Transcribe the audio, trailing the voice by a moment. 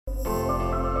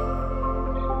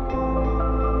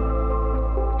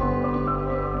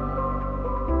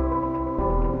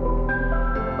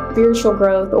spiritual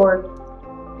growth or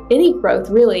any growth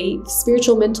really,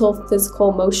 spiritual, mental, physical,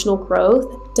 emotional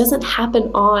growth doesn't happen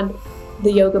on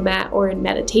the yoga mat or in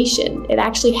meditation. It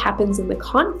actually happens in the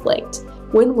conflict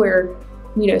when we're,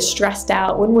 stressed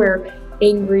out, when we're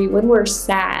angry, when we're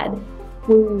sad,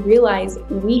 when we realize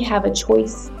we have a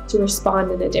choice to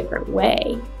respond in a different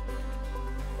way.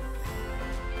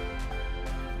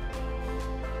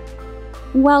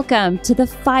 Welcome to the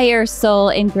Fire, Soul,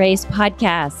 and Grace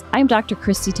podcast. I'm Dr.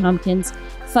 Kristi Tompkins,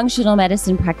 functional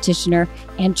medicine practitioner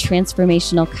and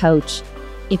transformational coach.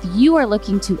 If you are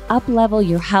looking to up-level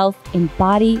your health in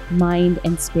body, mind,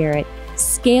 and spirit,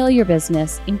 scale your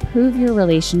business, improve your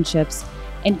relationships,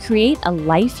 and create a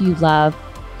life you love,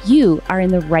 you are in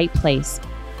the right place.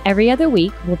 Every other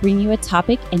week, we'll bring you a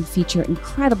topic and feature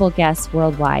incredible guests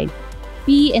worldwide.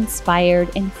 Be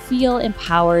inspired and feel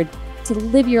empowered to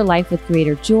live your life with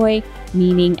greater joy,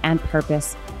 meaning, and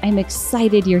purpose. I'm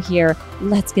excited you're here.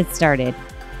 Let's get started.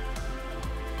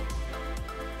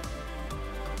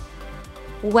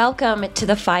 Welcome to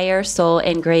the Fire, Soul,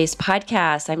 and Grace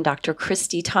podcast. I'm Dr.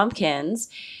 Kristi Tompkins.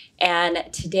 And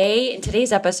in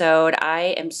today's episode,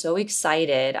 I am so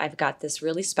excited. I've got this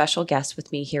really special guest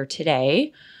with me here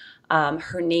today.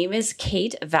 Her name is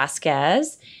Kate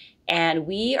Vazquez. And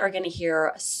we are going to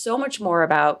hear so much more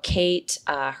about Kate,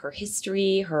 her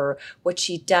history, what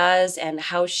she does, and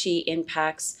how she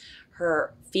impacts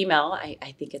her female,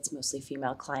 I think it's mostly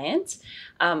female clients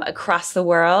across the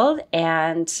world.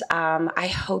 And I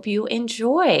hope you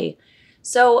enjoy.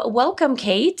 So welcome,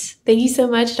 Kate. Thank you so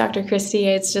much, Dr. Kristi.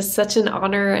 It's just such an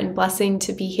honor and blessing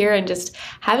to be here and just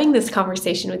having this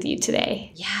conversation with you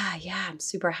today. Yeah, I'm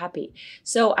super happy.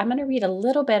 So I'm going to read a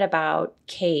little bit about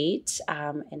Kate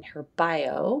and her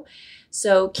bio.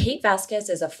 So Kate Vazquez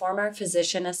is a former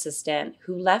physician assistant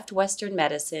who left Western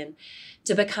medicine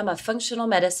to become a functional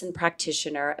medicine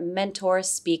practitioner, mentor,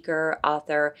 speaker,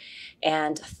 author,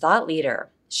 and thought leader.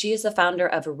 She is the founder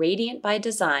of Radiant by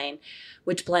Design,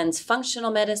 which blends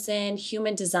functional medicine,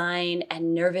 human design,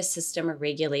 and nervous system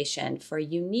regulation for a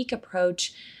unique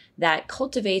approach that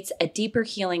cultivates a deeper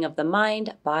healing of the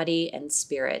mind, body, and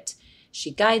spirit. She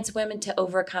guides women to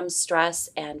overcome stress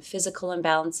and physical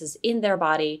imbalances in their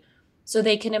body so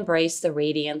they can embrace the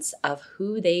radiance of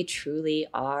who they truly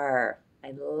are.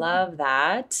 I love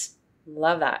that.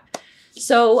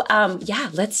 So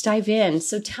let's dive in.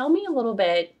 So tell me a little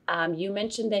bit. You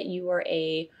mentioned that you were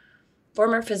a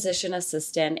former physician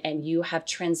assistant and you have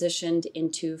transitioned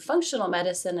into functional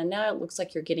medicine. And now it looks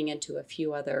like you're getting into a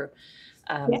few other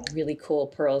really cool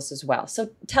pearls as well. So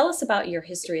tell us about your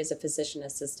history as a physician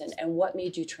assistant and what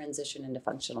made you transition into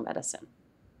functional medicine.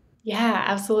 Yeah,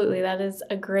 absolutely. That is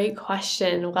a great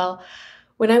question. Well,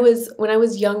 when I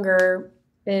was younger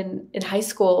in high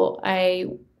school, I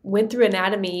went through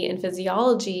anatomy and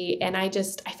physiology, and I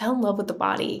fell in love with the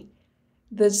body.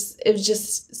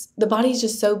 The body is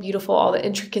just so beautiful, all the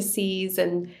intricacies,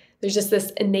 and there's just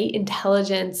this innate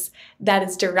intelligence that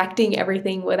is directing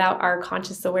everything without our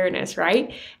conscious awareness,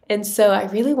 right? And so I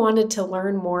really wanted to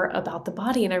learn more about the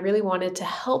body, and I really wanted to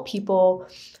help people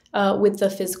with the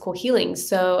physical healing.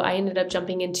 So I ended up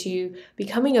jumping into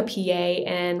becoming a PA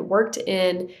and worked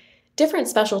in different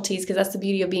specialties, because that's the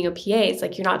beauty of being a PA. It's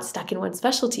like you're not stuck in one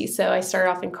specialty. So I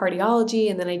started off in cardiology,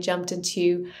 and then I jumped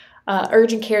into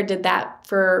urgent care, did that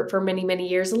for many, many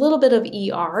years, a little bit of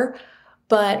ER.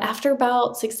 But after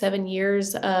about 6-7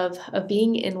 years of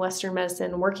being in Western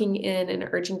medicine, working in an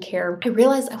urgent care, I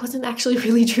realized I wasn't actually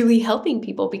really truly helping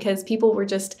people, because people were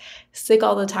just sick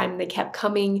all the time. They kept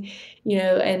coming,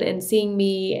 and seeing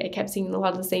me. I kept seeing a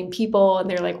lot of the same people, and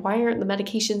they're like, why aren't the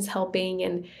medications helping?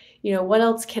 And what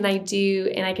else can I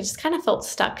do? And I just kind of felt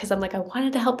stuck, because I'm like, I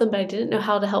wanted to help them, but I didn't know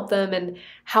how to help them, and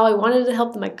how I wanted to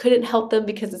help them, I couldn't help them,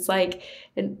 because it's like,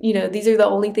 and these are the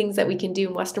only things that we can do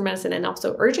in Western medicine and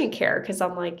also urgent care, because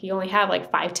I'm like, you only have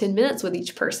like 5-10 minutes with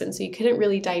each person, so you couldn't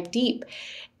really dive deep.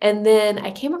 And then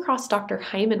I came across Dr.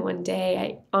 Hyman one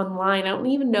day online. I don't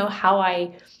even know how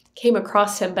I came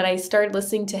across him, but I started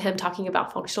listening to him talking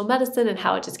about functional medicine and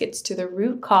how it just gets to the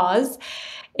root cause.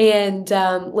 And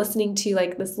listening to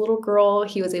like this little girl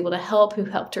he was able to help, who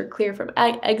helped her clear from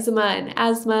eczema and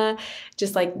asthma,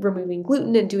 just like removing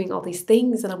gluten and doing all these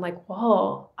things. And I'm like,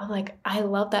 whoa, I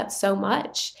love that so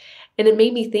much. And it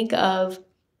made me think of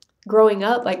growing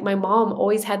up, like my mom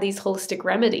always had these holistic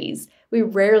remedies. We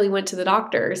rarely went to the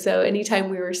doctor. So anytime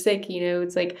we were sick,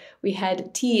 it's like we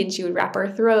had tea and she would wrap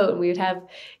our throat, and we would have,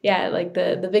 like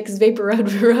the Vicks Vapor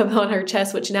rub on our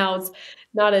chest, which now is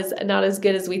not as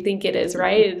good as we think it is,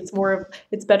 right?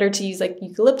 It's better to use like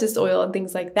eucalyptus oil and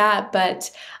things like that. But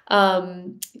I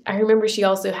remember she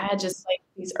also had just like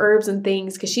these herbs and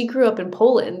things, because she grew up in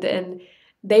Poland, and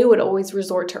they would always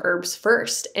resort to herbs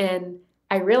first. And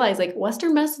I realized like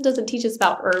Western medicine doesn't teach us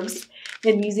about herbs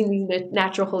and using these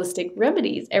natural holistic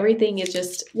remedies. Everything is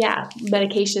just, yeah,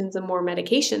 medications and more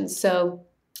medications. So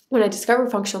when I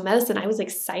discovered functional medicine, I was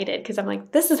excited because I'm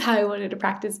like, this is how I wanted to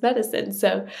practice medicine.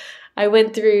 So I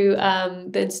went through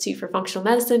the Institute for Functional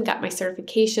Medicine, got my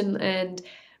certification, and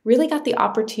really got the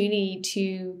opportunity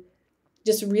to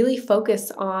just really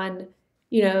focus on,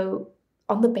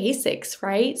 on the basics,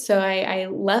 right? So I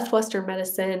left Western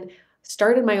medicine,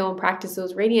 started my own practice. It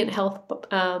was Radiant Health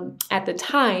at the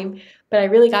time, but I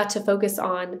really got to focus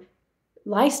on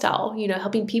lifestyle,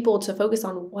 helping people to focus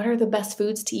on what are the best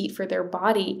foods to eat for their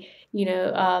body,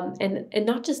 and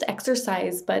not just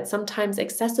exercise, but sometimes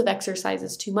excessive exercise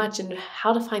is too much, and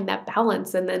how to find that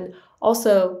balance. And then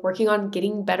also working on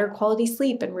getting better quality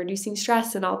sleep and reducing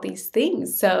stress and all these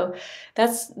things. So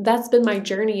that's been my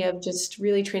journey of just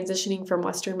really transitioning from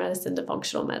Western medicine to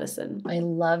functional medicine. I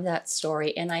love that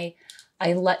story. And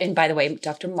and by the way,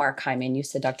 Dr. Mark Hyman, you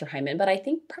said Dr. Hyman, but I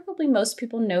think probably most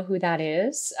people know who that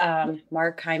is.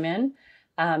 Mark Hyman.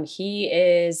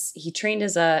 He trained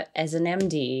as an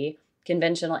MD,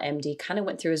 conventional MD, kind of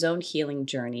went through his own healing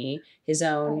journey, his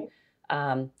own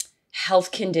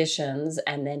health conditions.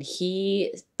 And then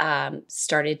he I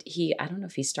don't know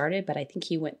if he started, but I think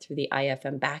he went through the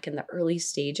IFM back in the early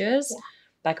stages,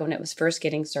 back when it was first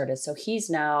getting started. So he's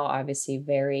now obviously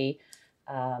very,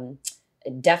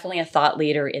 definitely a thought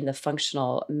leader in the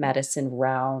functional medicine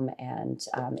realm, and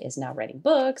is now writing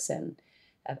books and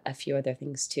a few other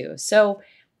things too. So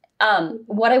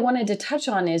what I wanted to touch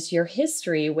on is your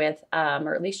history with,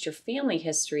 or at least your family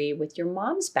history with your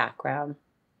mom's background,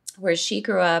 where she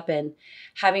grew up and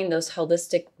having those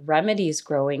holistic remedies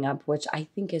growing up, which I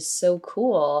think is so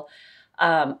cool.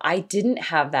 I didn't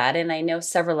have that. And I know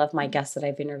several of my guests that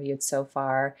I've interviewed so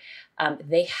far,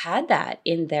 they had that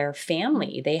in their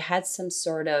family. They had some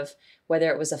sort of,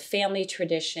 whether it was a family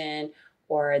tradition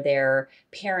or their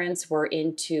parents were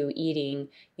into eating,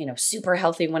 super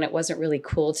healthy when it wasn't really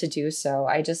cool to do so.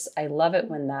 I love it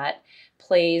when that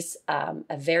plays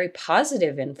a very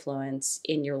positive influence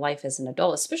in your life as an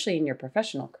adult, especially in your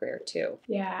professional career too.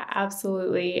 Yeah,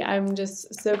 absolutely. I'm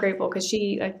just so grateful because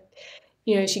she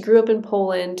grew up in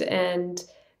Poland, and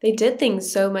they did things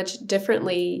so much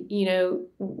differently.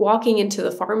 Walking into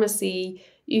the pharmacy,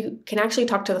 you can actually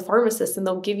talk to the pharmacist and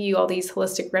they'll give you all these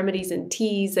holistic remedies and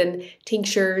teas and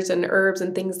tinctures and herbs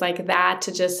and things like that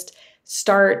to just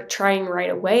start trying right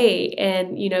away.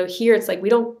 And, here it's like,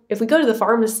 if we go to the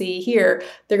pharmacy here,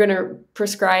 they're going to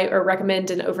prescribe or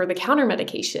recommend an over-the-counter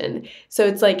medication. So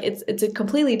it's like, it's a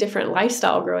completely different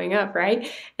lifestyle growing up. Right.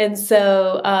 And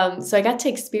so, so I got to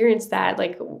experience that,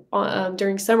 like,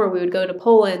 during summer, we would go to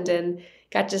Poland and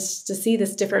got just to see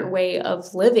this different way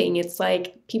of living. It's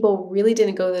like people really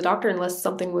didn't go to the doctor unless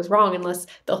something was wrong, unless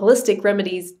the holistic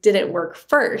remedies didn't work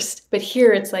first. But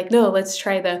here it's like, no, let's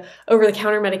try the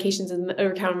over-the-counter medications, and the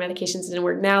over-the-counter medications didn't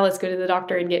work. Now let's go to the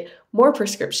doctor and get more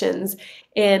prescriptions.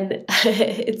 And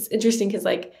it's interesting because,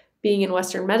 like, being in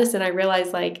Western medicine, I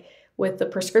realized, like, with the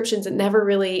prescriptions, it never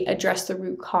really addressed the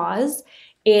root cause.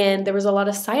 And there was a lot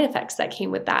of side effects that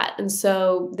came with that. And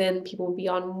so then people would be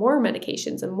on more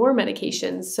medications and more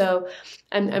medications. So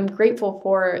I'm grateful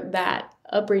for that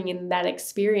upbringing, that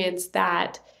experience,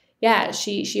 that, yeah,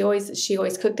 she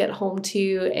always cooked at home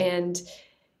too, and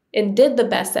did the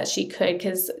best that she could.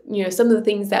 Because, some of the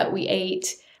things that we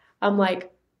ate, I'm like,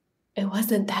 it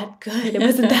wasn't that good. It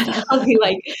wasn't that healthy.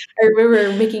 Like, I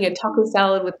remember making a taco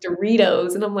salad with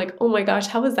Doritos, and I'm like, oh my gosh,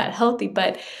 how is that healthy?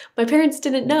 But my parents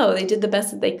didn't know. They did the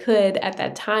best that they could at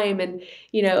that time. And,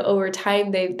 over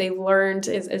time, they've learned,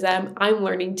 as I'm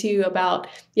learning too, about,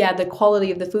 the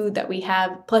quality of the food that we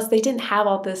have. Plus, they didn't have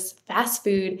all this fast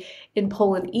food in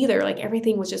Poland either. Like,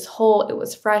 everything was just whole. It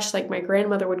was fresh. Like, my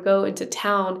grandmother would go into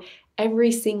town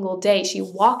every single day. She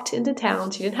walked into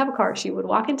town. She didn't have a car. She would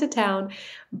walk into town,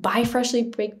 buy freshly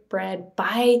baked bread,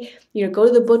 go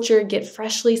to the butcher, get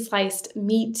freshly sliced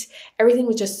meat. Everything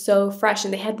was just so fresh.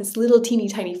 And they had this little teeny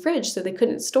tiny fridge, so they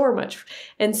couldn't store much.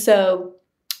 And so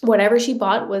whatever she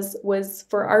bought was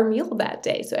for our meal that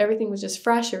day. So everything was just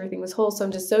fresh, everything was whole. So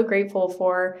I'm just so grateful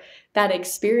for that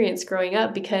experience growing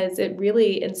up, because it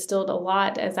really instilled a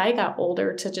lot as I got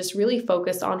older to just really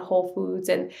focus on whole foods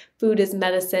and food as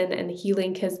medicine and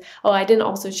healing. Because, I didn't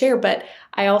also share, but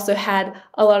I also had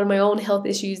a lot of my own health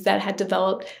issues that had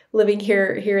developed living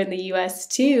here in the US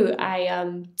too.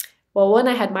 well, one,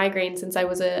 I had migraines since I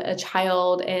was a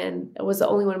child and was the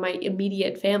only one in my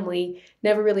immediate family.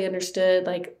 Never really understood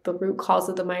like the root cause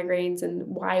of the migraines and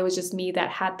why it was just me that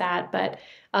had that. But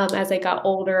as I got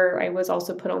older, I was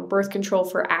also put on birth control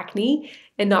for acne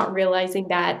and not realizing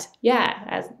that, yeah,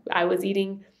 as I was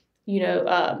eating,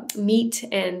 meat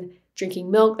and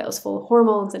drinking milk that was full of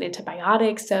hormones and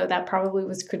antibiotics. So that probably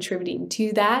was contributing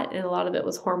to that. And a lot of it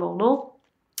was hormonal.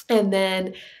 And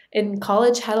then in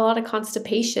college, had a lot of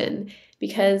constipation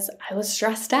because I was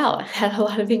stressed out, had a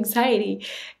lot of anxiety.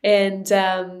 And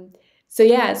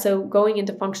so going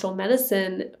into functional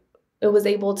medicine, it was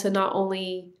able to not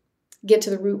only get to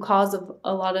the root cause of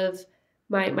a lot of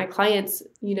my clients,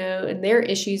 and their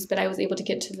issues, but I was able to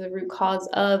get to the root cause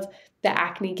of the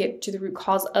acne, get to the root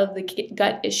cause of the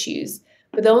gut issues.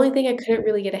 But the only thing I couldn't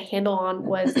really get a handle on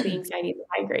was the anxiety and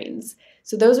the migraines.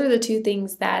 So those are the two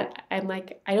things that I'm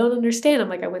like, I don't understand. I'm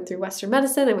like, I went through Western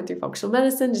medicine, I went through functional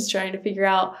medicine, just trying to figure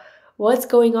out what's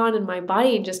going on in my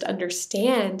body and just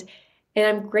understand. And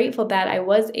I'm grateful that I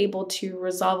was able to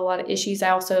resolve a lot of issues.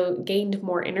 I also gained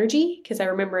more energy because I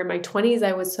remember in my 20s,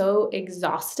 I was so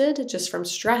exhausted just from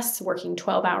stress, working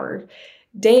 12-hour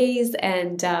days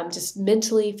and just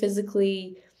mentally,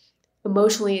 physically,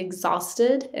 emotionally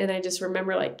exhausted. And I just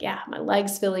remember my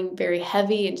legs feeling very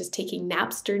heavy and just taking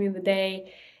naps during the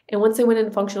day. And once I went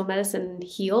into functional medicine,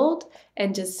 healed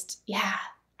and just,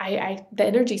 the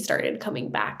energy started coming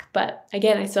back. But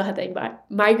again, I still had the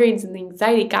migraines and the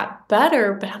anxiety got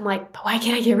better, but I'm like, but why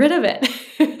can't I get rid of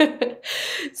it?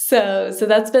 So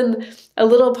that's been a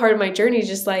little part of my journey.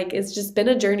 It's just been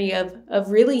a journey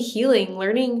of really healing,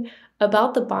 learning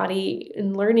about the body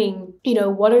and learning,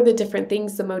 what are the different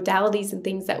things, the modalities and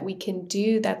things that we can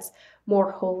do that's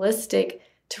more holistic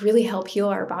to really help heal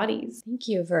our bodies. Thank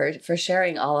you for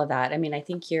sharing all of that. I mean, I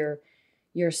think your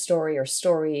story or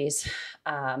stories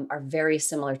are very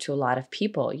similar to a lot of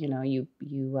people.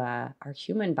 Our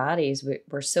human bodies,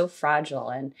 we're so fragile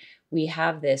and we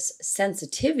have this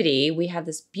sensitivity, we have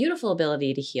this beautiful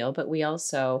ability to heal, but we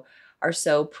also are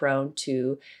so prone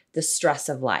to the stress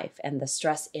of life and the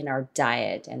stress in our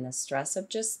diet and the stress of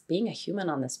just being a human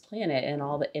on this planet in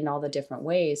all the different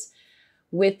ways.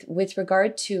 With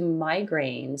regard to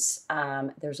migraines,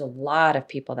 there's a lot of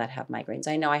people that have migraines.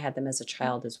 I know I had them as a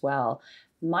child as well.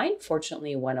 Mine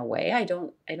fortunately went away.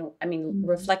 I mean,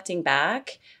 reflecting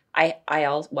back, I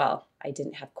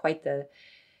didn't have quite the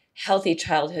healthy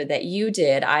childhood that you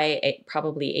did. I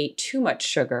probably ate too much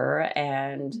sugar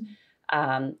and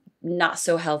not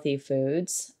so healthy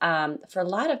foods. For a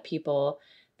lot of people,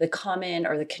 the common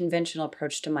or the conventional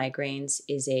approach to migraines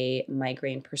is a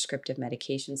migraine prescriptive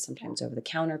medication, sometimes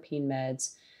over-the-counter pain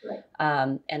meds. Right.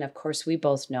 And of course, we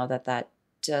both know that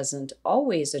doesn't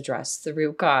always address the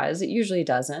root cause. It usually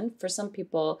doesn't. For some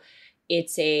people,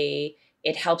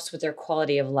 it helps with their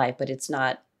quality of life, but it's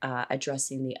not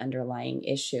addressing the underlying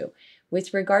issue.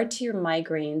 With regard to your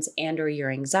migraines and or your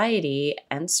anxiety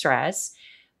and stress,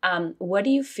 what do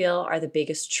you feel are the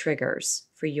biggest triggers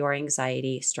for your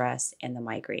anxiety, stress, and the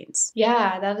migraines?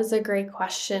 Yeah, that is a great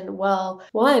question. Well,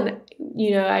 one,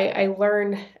 I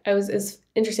learned, it's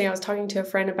interesting. I was talking to a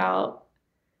friend about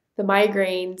the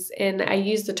migraines and I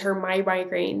used the term my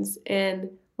migraines.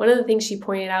 And one of the things she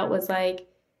pointed out was like,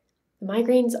 the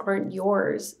migraines aren't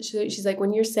yours. She's like,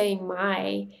 when you're saying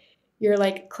you're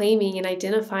like claiming and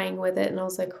identifying with it. And I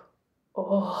was like,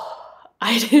 oh,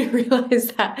 I didn't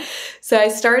realize that. So I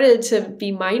started to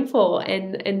be mindful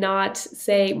and not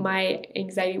say my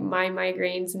anxiety, my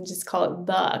migraines, and just call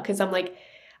it because I'm like,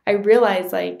 I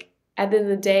realized like at the end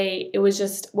of the day, it was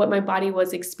just what my body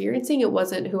was experiencing. It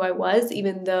wasn't who I was,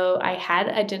 even though I had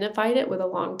identified it for a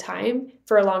long time,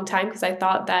 because I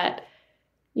thought that,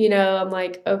 I'm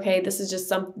like, okay, this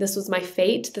was my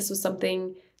fate. This was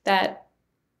something that,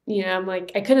 I'm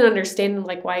like, I couldn't understand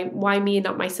like why me and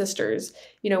not my sisters,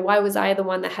 why was I the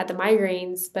one that had the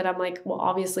migraines? But I'm like, well,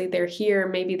 obviously they're here.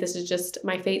 Maybe this is just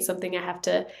my fate, something I have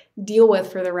to deal with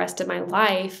for the rest of my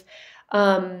life.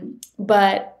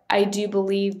 But I do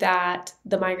believe that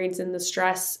the migraines and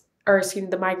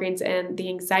the migraines and the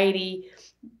anxiety,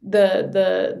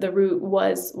 the root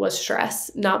was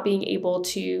stress, not being able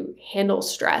to handle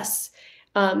stress.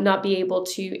 Not be able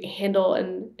to handle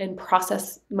and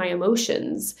process my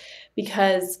emotions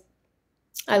because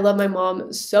I love my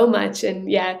mom so much.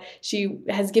 And yeah, she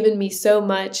has given me so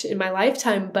much in my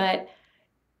lifetime. But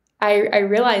I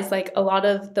realized like a lot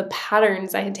of the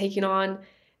patterns I had taken on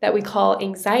that we call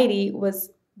anxiety was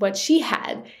what she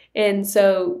had. And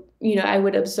so, I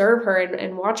would observe her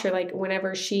and watch her like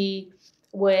whenever she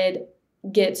would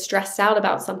get stressed out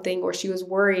about something or she was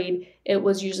worried, it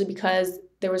was usually because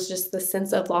there was just the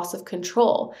sense of loss of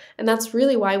control. And that's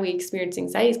really why we experience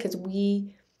anxiety, is because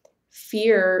we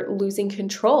fear losing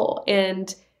control.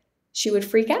 And she would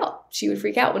freak out. She would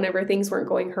freak out whenever things weren't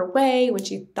going her way, when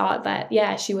she thought that,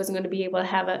 yeah, she wasn't going to be able to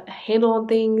have a handle on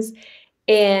things.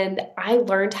 And I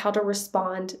learned how to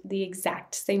respond the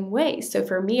exact same way. So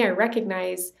for me, I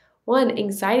recognize, one,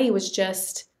 anxiety was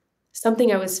just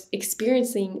something I was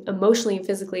experiencing emotionally and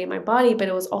physically in my body, but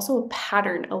it was also a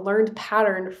pattern, a learned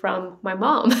pattern from my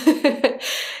mom.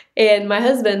 And my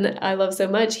husband, I love so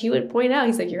much, he would point out,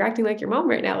 he's like, "You're acting like your mom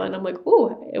right now." And I'm like,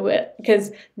 "Ooh,"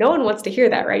 because no one wants to hear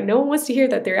that, right? No one wants to hear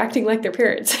that they're acting like their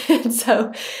parents. And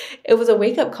so it was a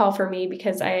wake-up call for me,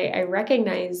 because I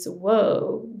recognized,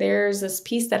 whoa, there's this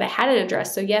piece that I hadn't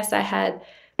addressed. So yes, I had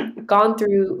gone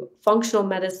through functional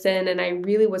medicine, and I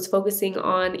really was focusing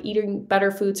on eating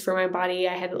better foods for my body.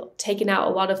 I had taken out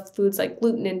a lot of foods like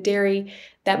gluten and dairy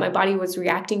that my body was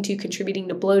reacting to, contributing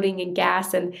to bloating and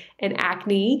gas and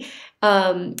acne.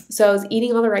 So I was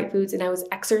eating all the right foods, and I was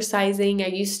exercising. I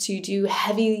used to do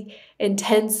heavy,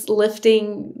 intense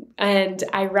lifting, and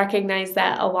I recognized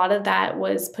that a lot of that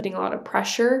was putting a lot of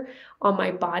pressure on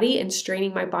my body and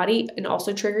straining my body, and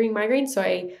also triggering migraines. So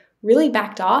I really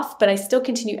backed off, but I still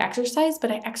continue exercise,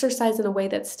 but I exercise in a way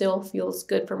that still feels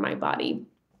good for my body.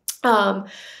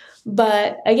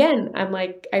 But again,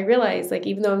 I realized, like,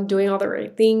 even though I'm doing all the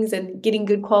right things and getting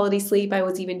good quality sleep, I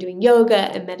was even doing yoga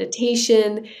and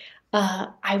meditation,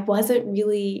 I wasn't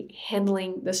really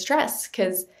handling the stress,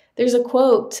 because there's a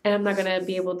quote, and I'm not going to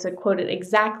be able to quote it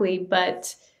exactly,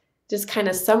 but just kind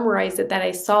of summarize it, that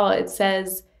I saw. It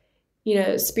says,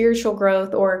 spiritual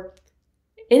growth, or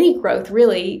any growth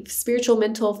really, spiritual,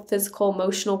 mental, physical,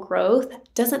 emotional growth,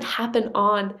 doesn't happen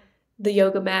on the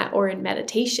yoga mat or in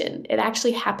meditation. It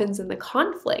actually happens in the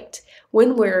conflict,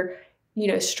 when we're,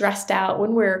 stressed out,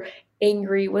 when we're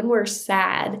angry, when we're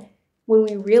sad, when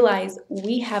we realize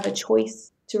we have a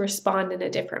choice to respond in a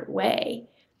different way.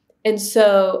 And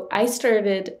so I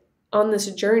started on this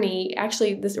journey,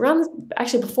 actually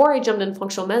before I jumped into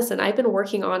functional medicine, I've been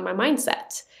working on my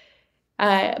mindset.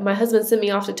 My husband sent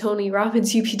me off to Tony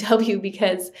Robbins UPW,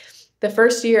 because the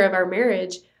first year of our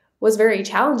marriage was very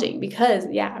challenging, because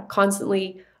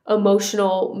constantly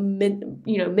emotional,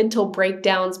 mental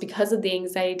breakdowns because of the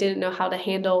anxiety. Didn't know how to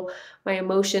handle my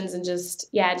emotions, and just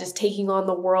taking on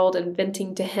the world and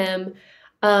venting to him.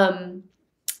 And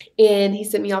he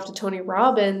sent me off to Tony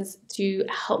Robbins to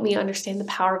help me understand the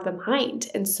power of the mind.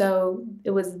 And so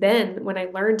it was then when I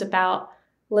learned about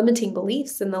limiting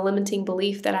beliefs, and the limiting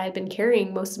belief that I had been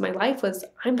carrying most of my life was,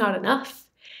 I'm not enough.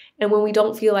 And when we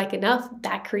don't feel like enough,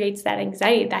 that creates that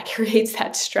anxiety, that creates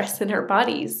that stress in our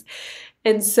bodies.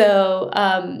 And so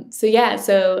on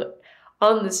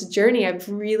this journey, I've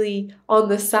really, on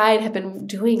the side, have been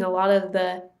doing a lot of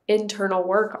the internal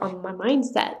work on my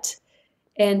mindset,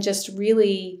 and just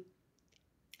really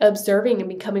observing and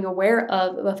becoming aware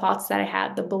of the thoughts that I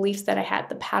had, the beliefs that I had,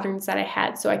 the patterns that I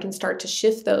had, so I can start to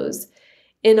shift those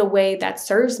in a way that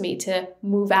serves me to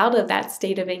move out of that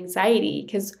state of anxiety.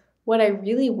 Because what I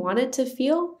really wanted to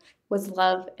feel was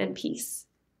love and peace.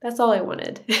 That's all I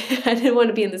wanted. I didn't want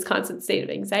to be in this constant state of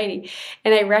anxiety.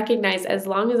 And I recognized, as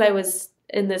long as I was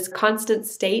in this constant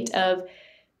state of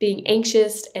being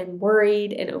anxious and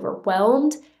worried and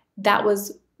overwhelmed, that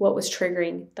was what was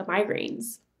triggering the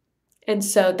migraines. And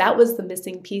so that was the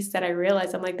missing piece that I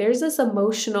realized. I'm like, there's this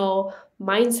emotional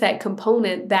mindset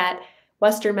component that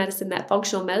Western medicine, that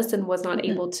functional medicine, was not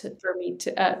able to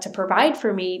provide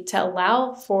for me, to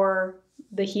allow for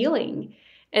the healing.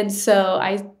 And so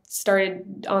I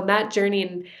started on that journey,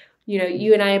 and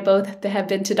you and I both have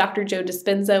been to Dr. Joe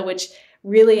Dispenza, which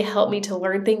really helped me to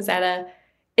learn things at a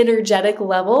energetic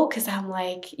level, because I'm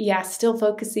like, still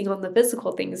focusing on the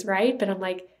physical things, right? But I'm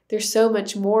like, there's so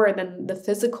much more than the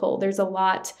physical. There's a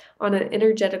lot on an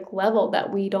energetic level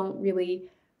that we don't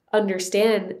really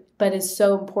understand, but is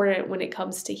so important when it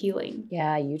comes to healing.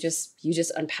 Yeah, you just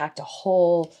unpacked a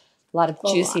whole lot of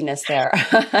juiciness there.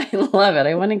 I love it.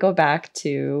 I want to go back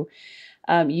to,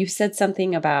 you said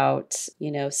something about,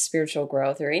 spiritual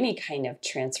growth, or any kind of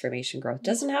transformation growth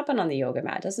doesn't happen on the yoga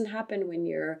mat. It doesn't happen when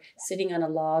you're sitting on a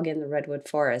log in the redwood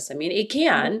forest. I mean, it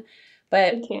can,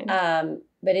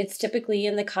 but it's typically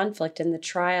in the conflict and the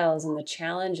trials and the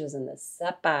challenges and the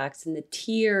setbacks and the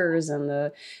tears and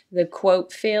the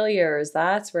quote failures.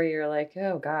 That's where you're like,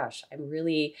 oh gosh, I'm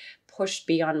really pushed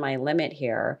beyond my limit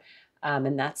here.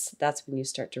 And that's when you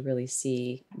start to really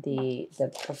see the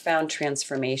profound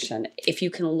transformation, if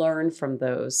you can learn from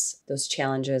those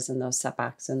challenges and those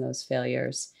setbacks and those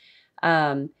failures.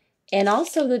 And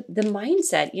also the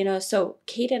mindset, so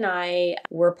Kate and I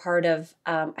were part of,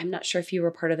 I'm not sure if you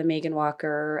were part of the Megan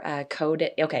Walker code.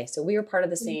 Okay, so we were part of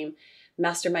the same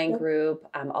mastermind group,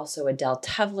 also Adele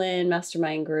Tevlin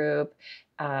mastermind group.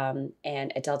 And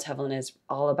Adele Tevlin is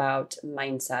all about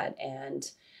mindset and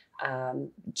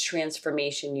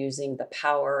transformation using the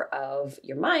power of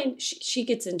your mind. She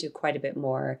gets into quite a bit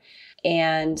more.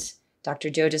 And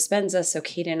Dr. Joe Dispenza, so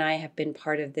Kate and I have been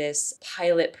part of this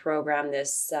pilot program,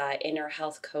 this Inner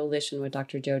Health Coalition with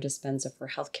Dr. Joe Dispenza for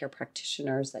healthcare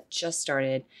practitioners that just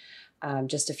started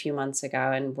just a few months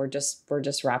ago, and we're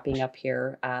just wrapping up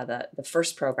here the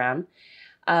first program,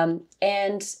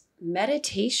 and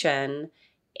meditation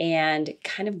and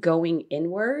kind of going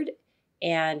inward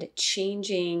and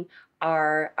changing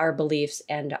our beliefs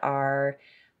and our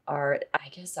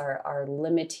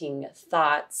limiting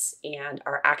thoughts and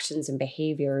our actions and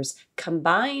behaviors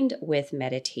combined with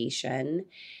meditation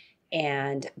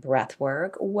and breath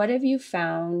work. What have you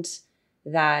found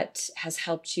that has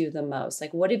helped you the most?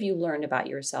 Like, what have you learned about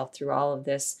yourself through all of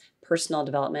this personal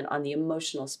development on the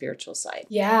emotional, spiritual side?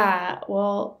 Yeah,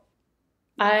 well,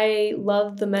 I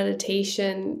love the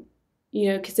meditation,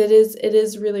 because it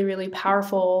is really, really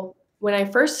powerful. When I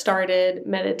first started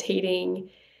meditating,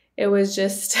 it was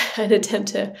just an attempt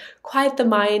to quiet the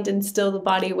mind and still the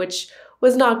body, which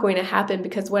was not going to happen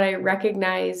because what I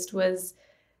recognized was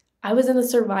I was in a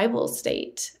survival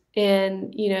state.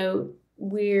 And,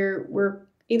 we're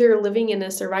either living in a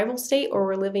survival state or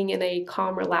we're living in a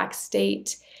calm, relaxed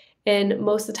state. And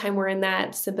most of the time we're in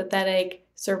that sympathetic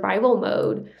survival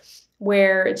mode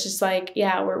where it's just like,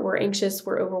 yeah, we're anxious,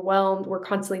 we're overwhelmed, we're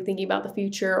constantly thinking about the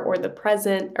future or the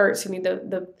present, or excuse me,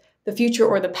 the future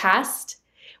or the past.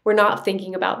 We're not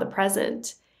thinking about the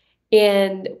present.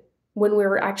 And when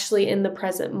we're actually in the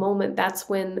present moment, that's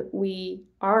when we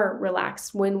are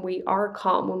relaxed, when we are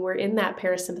calm, when we're in that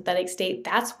parasympathetic state,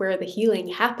 that's where the healing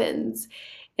happens.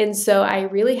 And so I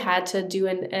really had to do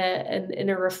an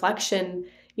inner reflection,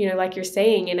 like you're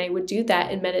saying, and I would do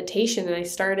that in meditation. And I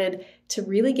started to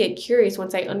really get curious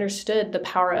once I understood the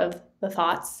power of the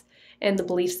thoughts and the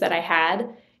beliefs that I had.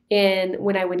 And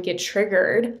when I would get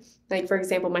triggered, like for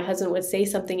example, my husband would say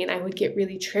something and I would get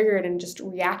really triggered and just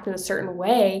react in a certain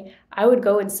way, I would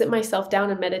go and sit myself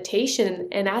down in meditation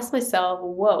and ask myself,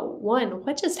 whoa,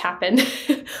 what just happened?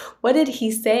 What did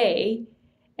he say?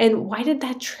 And why did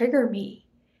that trigger me?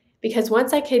 Because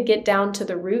once I could get down to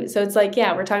the root, so it's like,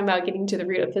 yeah, we're talking about getting to the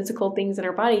root of physical things in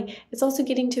our body. It's also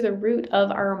getting to the root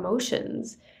of our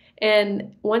emotions.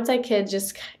 And once I could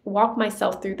just walk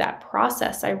myself through that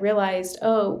process, I realized,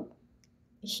 oh,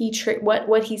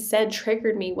 what he said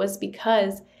triggered me was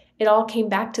because it all came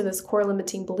back to this core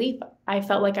limiting belief. I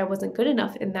felt like I wasn't good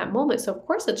enough in that moment. So of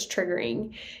course it's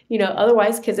triggering,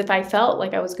 otherwise, because if I felt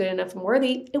like I was good enough and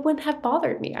worthy, it wouldn't have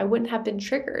bothered me. I wouldn't have been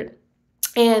triggered.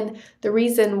 And the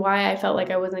reason why I felt like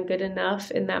I wasn't good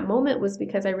enough in that moment was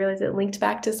because I realized it linked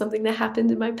back to something that happened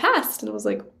in my past. And I was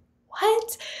like,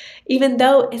 what? Even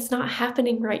though it's not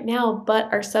happening right now, but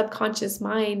our subconscious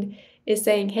mind is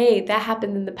saying, hey, that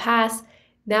happened in the past.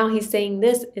 Now he's saying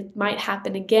this, it might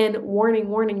happen again. Warning,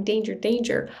 warning, danger,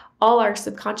 danger. All our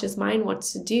subconscious mind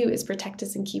wants to do is protect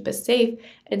us and keep us safe.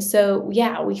 And so,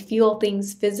 yeah, we feel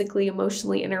things physically,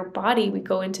 emotionally in our body. We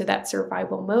go into that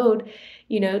survival mode,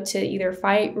 to either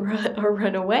fight, run, or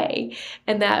run away.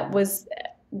 And that was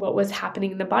what was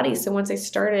happening in the body. So once I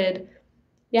started,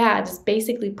 just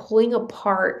basically pulling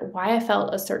apart why I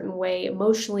felt a certain way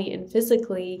emotionally and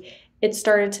physically, it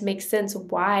started to make sense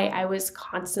why I was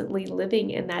constantly living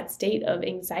in that state of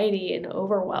anxiety and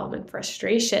overwhelm and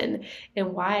frustration,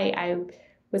 and why I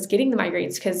was getting the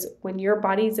migraines. Because when your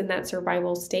body's in that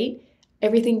survival state,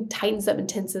 everything tightens up and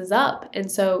tenses up.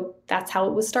 And so that's how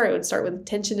it would start. It would start with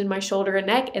tension in my shoulder and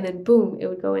neck, and then boom, it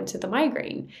would go into the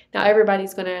migraine. Now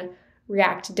everybody's going to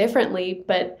react differently,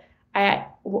 but a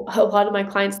lot of my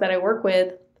clients that I work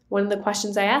with, one of the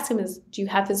questions I ask them is, do you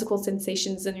have physical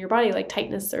sensations in your body like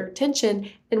tightness or tension,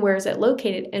 and where is it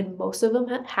located? And most of them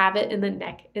have it in the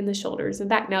neck, in the shoulders, and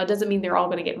back. Now, it doesn't mean they're all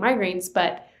going to get migraines,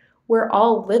 but we're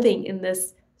all living in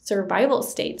this survival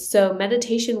state. So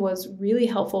meditation was really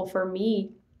helpful for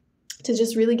me to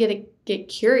just really get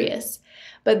curious.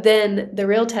 But then the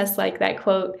real test, like that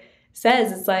quote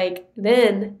says, is like,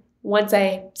 then once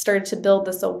I started to build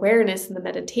this awareness in the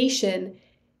meditation,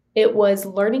 it was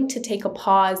learning to take a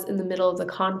pause in the middle of the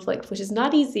conflict, which is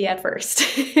not easy at first.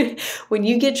 When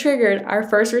you get triggered, our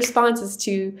first response is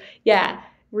to,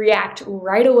 react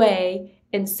right away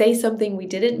and say something we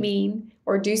didn't mean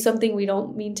or do something we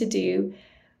don't mean to do.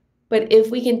 But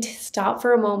if we can stop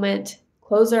for a moment,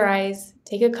 close our eyes,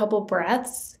 take a couple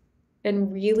breaths,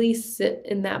 and really sit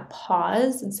in that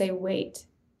pause and say, wait,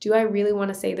 do I really want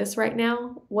to say this right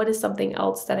now? What is something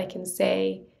else that I can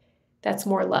say that's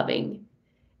more loving?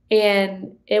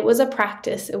 And it was a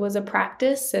practice. It was a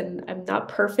practice, and I'm not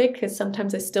perfect because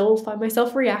sometimes I still find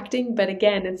myself reacting. But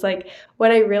again, it's like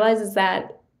what I realize is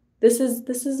that this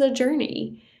is a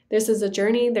journey. This is a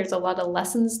journey. There's a lot of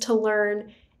lessons to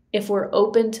learn if we're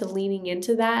open to leaning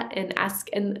into that and ask.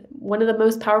 And one of the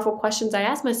most powerful questions I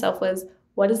asked myself was,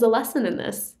 what is the lesson in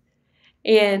this?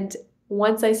 And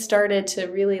once I started to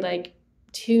really like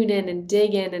tune in and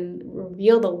dig in and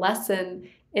reveal the lesson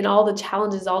and all the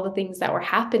challenges, all the things that were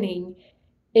happening,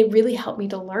 it really helped me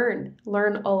to learn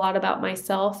a lot about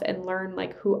myself and learn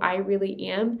like who I really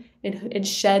am and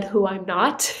shed who I'm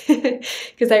not.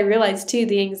 Because I realized too,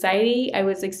 the anxiety I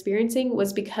was experiencing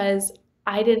was because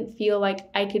I didn't feel like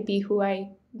I could be who I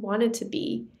wanted to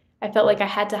be. I felt like I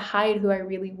had to hide who I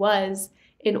really was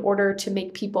in order to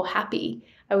make people happy.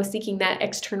 I was seeking that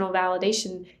external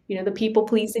validation, the people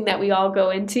pleasing that we all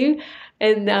go into.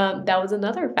 And that was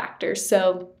another factor.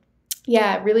 So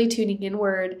yeah, really tuning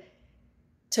inward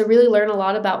to really learn a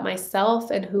lot about myself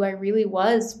and who I really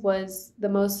was the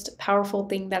most powerful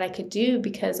thing that I could do,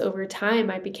 because over time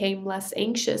I became less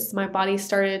anxious. My body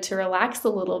started to relax a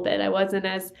little bit. I wasn't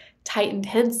as tight and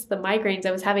tense. The migraines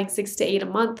I was having 6 to 8 a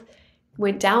month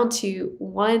went down to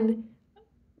 1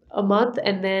 a month,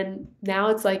 and then now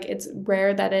it's like it's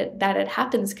rare that it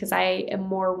happens because I am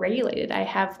more regulated. I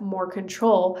have more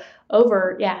control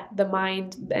over the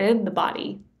mind and the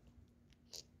body.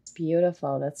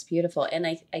 Beautiful. That's beautiful. And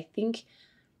I think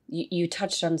you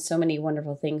touched on so many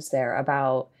wonderful things there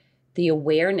about the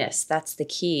awareness. That's the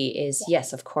key is,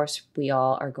 yes, of course, we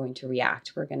all are going to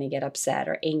react. We're going to get upset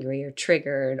or angry or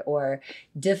triggered or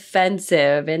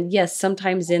defensive. And yes,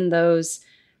 sometimes in those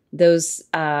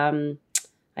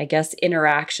I guess,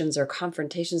 interactions or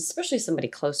confrontations, especially somebody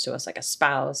close to us, like a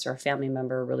spouse or a family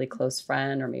member, a really close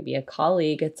friend, or maybe a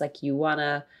colleague, it's like you want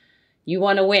to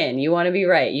win, you want to be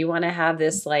right, you want to have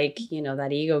this, like, that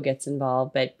ego gets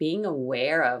involved. But being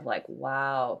aware of like,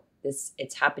 wow,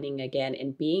 it's happening again,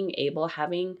 and being able,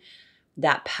 having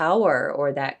that power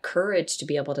or that courage to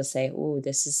be able to say, "Ooh,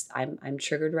 I'm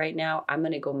triggered right now. I'm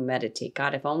going to go meditate."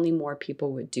 God, if only more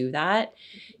people would do that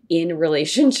in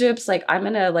relationships. Like, I'm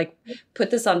going to like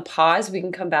put this on pause. We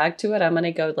can come back to it. I'm going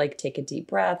to go like take a deep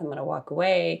breath. I'm going to walk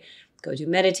away, go do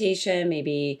meditation,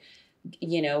 maybe,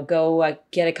 go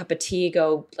get a cup of tea,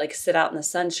 go like sit out in the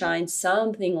sunshine,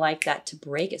 something like that to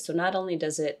break it. So not only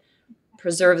does it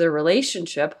preserve the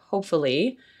relationship,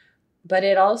 hopefully, but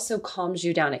it also calms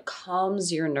you down. It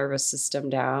calms your nervous system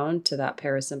down to that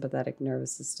parasympathetic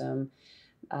nervous system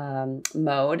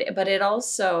mode. But it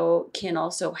also can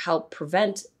also help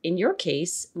prevent, in your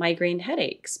case, migraine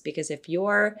headaches. Because if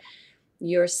your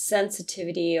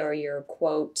sensitivity or your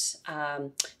quote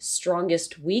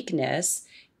strongest weakness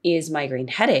is migraine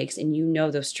headaches, and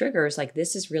those triggers, like,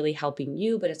 this is really helping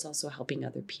you, but it's also helping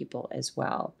other people as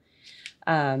well.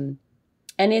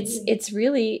 And it's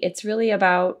really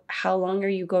about how long are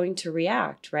you going to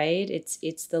react, right?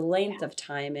 It's the length of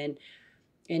time.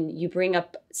 And you bring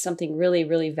up something really,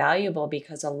 really valuable,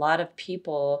 because a lot of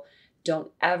people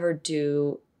don't ever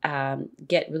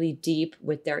get really deep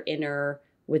with their inner,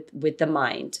 with the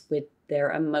mind, with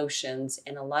their emotions.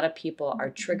 And a lot of people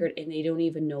are triggered and they don't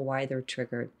even know why they're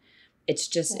triggered.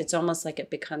 It's almost like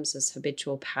it becomes this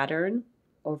habitual pattern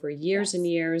over years and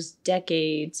years,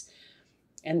 decades.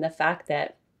 And the fact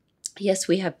that, yes,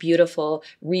 we have beautiful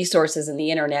resources in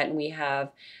the internet, and we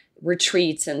have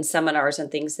retreats and seminars and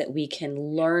things that we can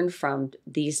learn from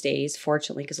these days,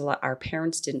 fortunately, because our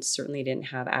parents certainly didn't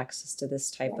have access to this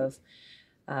type of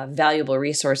valuable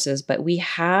resources, but we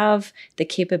have the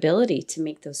capability to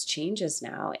make those changes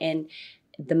now. And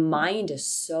the mind is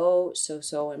so, so,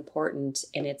 so important,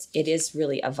 and it is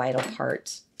really a vital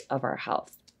part of our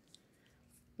health.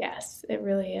 Yes, it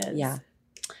really is. Yeah.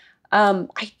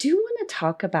 I do want to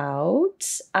talk about,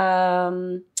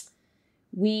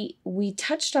 we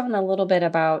touched on a little bit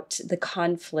about the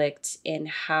conflict in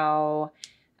how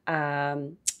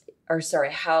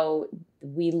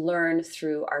we learn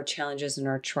through our challenges and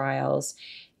our trials.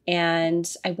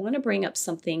 And I want to bring up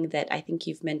something that I think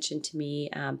you've mentioned to me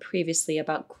previously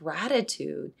about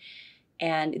gratitude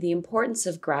and the importance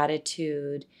of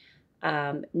gratitude.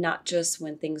 Not just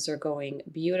when things are going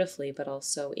beautifully, but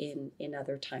also in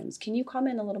other times. Can you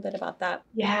comment a little bit about that?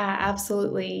 Yeah,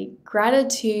 absolutely.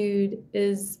 Gratitude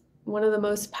is one of the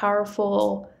most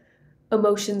powerful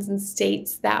emotions and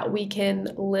states that we can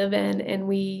live in, and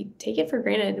we take it for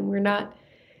granted, and we're not,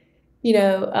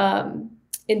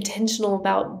 intentional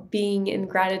about being in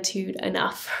gratitude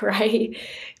enough, right?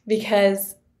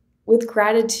 Because with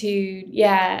gratitude,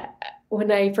 yeah,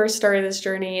 when I first started this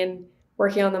journey and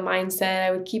working on the mindset,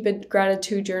 I would keep a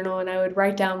gratitude journal and I would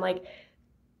write down like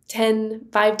 10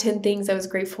 things I was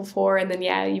grateful for. And then,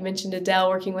 yeah, you mentioned Adele,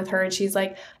 working with her, and she's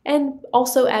like, and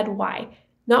also add why.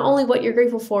 Not only what you're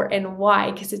grateful for and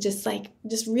why, because it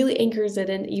just really anchors it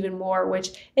in even more, which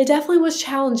it definitely was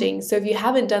challenging. So if you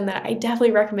haven't done that, I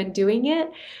definitely recommend doing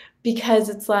it, because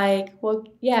it's like, well,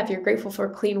 yeah, if you're grateful for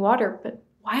clean water, but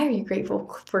why are you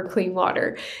grateful for clean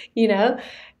water? You know?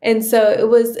 And so it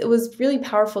was really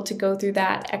powerful to go through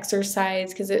that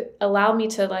exercise, because it allowed me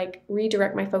to like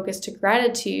redirect my focus to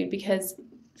gratitude. Because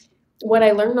what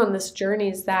I learned on this journey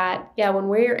is that, yeah, when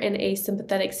we're in a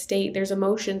sympathetic state, there's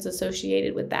emotions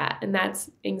associated with that. And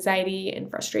that's anxiety and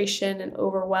frustration and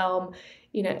overwhelm,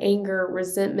 anger,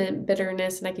 resentment,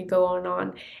 bitterness, and I could go on and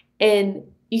on. And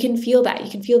you can feel that.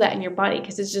 You can feel that in your body,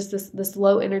 because it's just this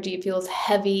low energy. It feels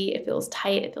heavy. It feels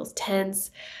tight. It feels tense.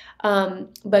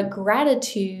 But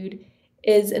gratitude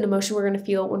is an emotion we're going to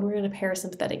feel when we're in a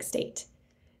parasympathetic state.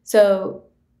 So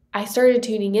I started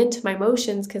tuning into my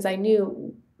emotions, because I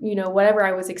knew, whatever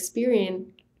I was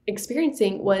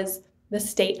experiencing was the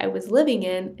state I was living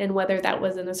in, and whether that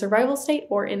was in a survival state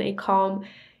or in a calm,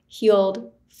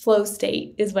 healed flow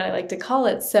state is what I like to call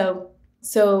it.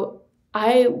 So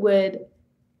I would,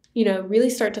 really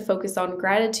start to focus on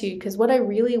gratitude, because what I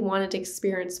really wanted to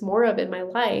experience more of in my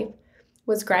life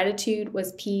was gratitude,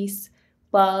 was peace,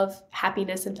 love,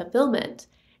 happiness, and fulfillment.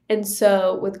 And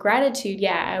so with gratitude,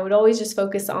 yeah, I would always just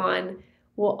focus on,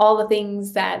 well, all the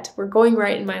things that were going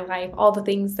right in my life, all the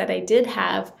things that I did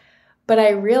have. But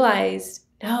I realized,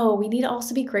 no, we need to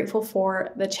also be grateful for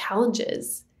the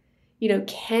challenges.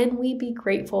 Can we be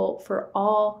grateful for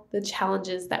all the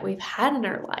challenges that we've had in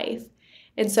our life?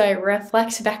 And so I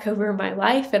reflect back over my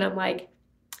life, and I'm like,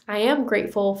 I am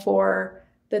grateful for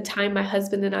the time my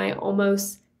husband and I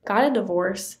almost got a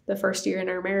divorce the first year in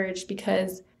our marriage,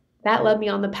 because that led me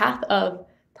on the path of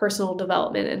personal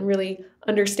development and really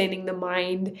understanding the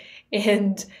mind.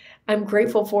 And I'm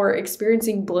grateful for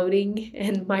experiencing bloating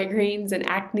and migraines and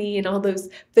acne and all those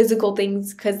physical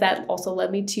things, because that also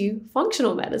led me to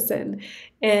functional medicine.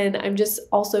 And I'm just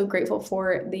also grateful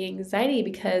for the anxiety,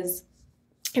 because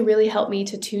it really helped me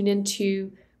to tune into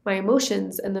my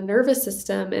emotions and the nervous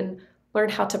system and learn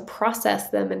how to process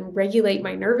them and regulate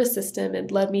my nervous system,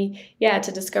 and led me, yeah,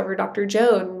 to discover Dr.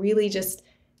 Joe and really just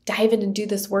dive in and do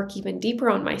this work even deeper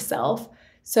on myself.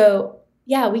 So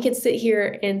yeah, we could sit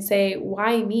here and say,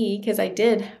 why me? Because I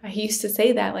used to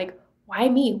say that, like, why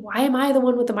me? Why am I the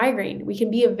one with the migraine? We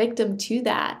can be a victim to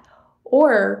that.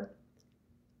 Or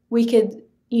we could,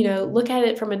 look at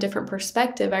it from a different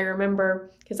perspective. I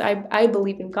remember, because I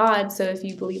believe in God. So if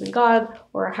you believe in God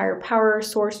or a higher power,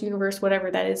 source, universe,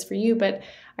 whatever that is for you. But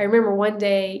I remember one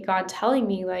day God telling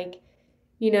me, like,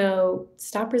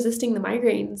 stop resisting the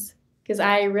migraines. Because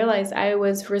I realized I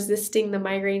was resisting the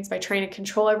migraines by trying to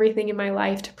control everything in my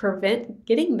life to prevent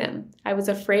getting them. I was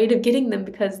afraid of getting them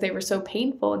because they were so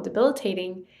painful and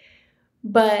debilitating.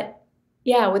 But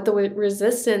yeah, with the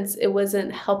resistance, it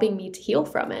wasn't helping me to heal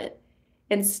from it.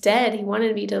 Instead, he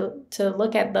wanted me to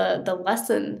look at the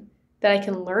lesson that I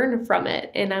can learn from it.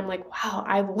 And I'm like, wow,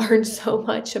 I've learned so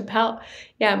much about,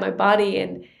 yeah, my body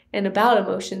and about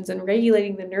emotions and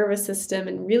regulating the nervous system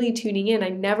and really tuning in. I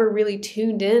never really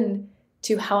tuned in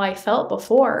to how I felt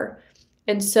before.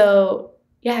 And so,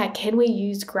 yeah, can we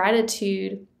use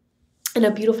gratitude in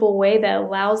a beautiful way that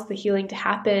allows the healing to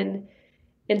happen,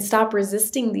 and stop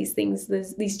resisting these things,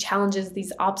 these challenges,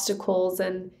 these obstacles,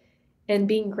 and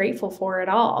being grateful for it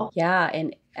all. Yeah,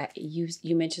 and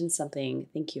you mentioned something.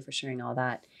 Thank you for sharing all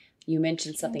that. You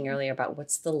mentioned something earlier about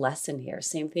what's the lesson here.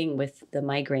 Same thing with the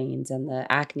migraines and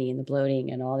the acne and the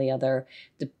bloating and all the other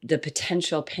the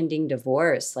potential pending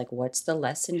divorce. Like, what's the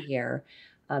lesson here?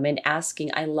 And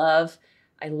asking. I love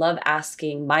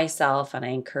asking myself, and I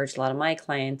encourage a lot of my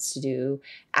clients to do.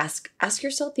 Ask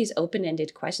yourself these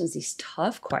open-ended questions, these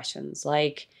tough questions,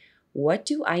 like, what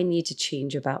do I need to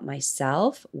change about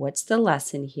myself? What's the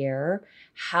lesson here?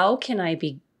 How can I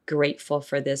be grateful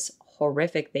for this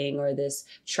horrific thing or this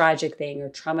tragic thing or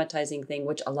traumatizing thing,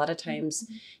 which a lot of times,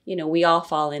 we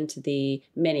all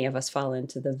many of us fall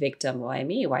into the victim. Why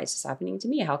me? Why is this happening to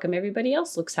me? How come everybody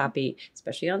else looks happy,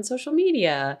 especially on social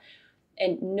media?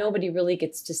 And nobody really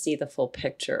gets to see the full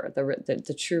picture,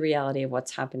 the true reality of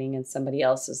what's happening in somebody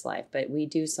else's life. But we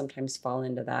do sometimes fall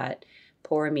into that.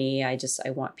 Poor me. I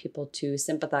want people to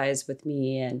sympathize with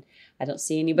me, and I don't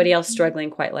see anybody else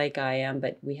struggling quite like I am,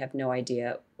 but we have no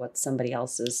idea what somebody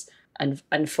else's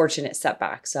unfortunate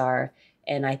setbacks are.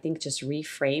 And I think just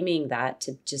reframing that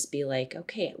to just be like,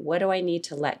 okay, what do I need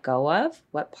to let go of?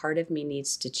 What part of me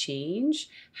needs to change?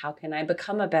 How can I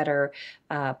become a better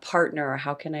partner?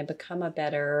 How can I become a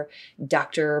better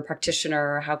doctor or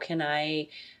practitioner? How can I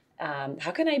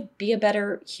be a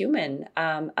better human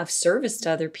of service to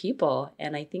other people?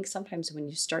 And I think sometimes when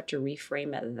you start to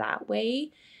reframe it that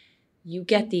way, you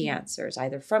get the answers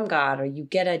either from God, or you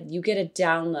get a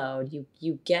download.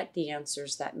 You get the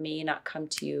answers that may not come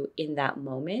to you in that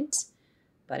moment,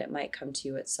 but it might come to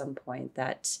you at some point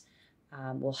that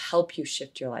will help you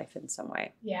shift your life in some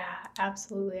way. Yeah,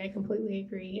 absolutely. I completely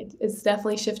agree. It's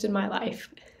definitely shifted my life.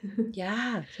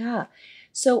 Yeah.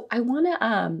 So I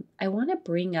wanna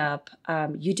bring up,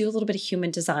 you do a little bit of human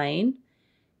design.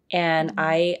 And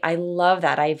I love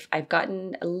that. I've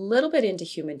gotten a little bit into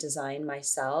human design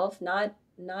myself, not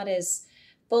as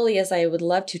fully as I would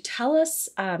love to. Tell us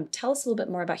a little bit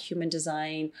more about human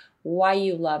design, why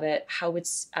you love it, how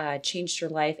it's changed your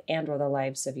life and or the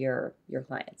lives of your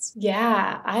clients.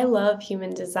 Yeah, I love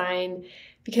human design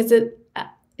because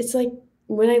it's like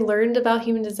when I learned about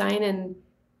human design and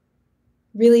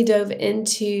really dove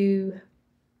into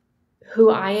who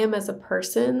I am as a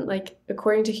person, like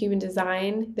according to human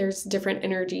design, there's different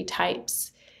energy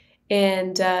types.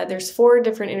 And there's 4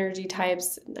 different energy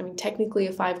types. I mean, technically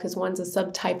a 5 because one's a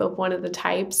subtype of one of the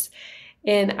types.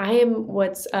 And I am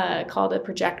what's called a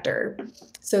projector.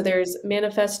 So there's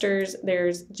manifestors,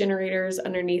 there's generators.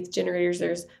 Underneath generators,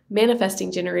 there's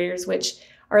manifesting generators, which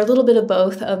are a little bit of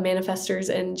both of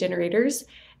manifestors and generators.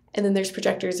 And then there's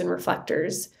projectors and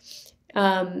reflectors.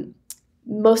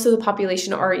 Most of the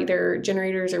population are either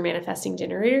generators or manifesting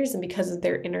generators. And because of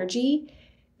their energy,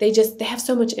 they have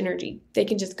so much energy. They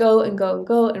can just go and go and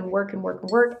go and work and work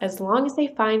and work as long as they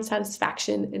find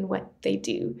satisfaction in what they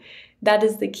do. That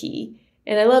is the key.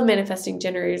 And I love manifesting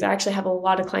generators. I actually have a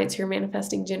lot of clients who are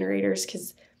manifesting generators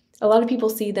because a lot of people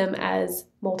see them as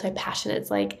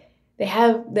multi-passionates. Like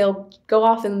they'll go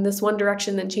off in this one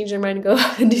direction, then change their mind and go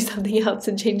off and do something else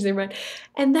and change their mind.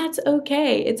 And that's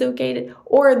okay. It's okay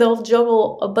or they'll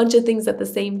juggle a bunch of things at the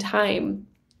same time.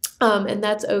 And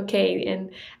that's okay.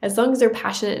 And as long as they're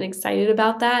passionate and excited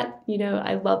about that,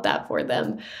 I love that for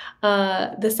them.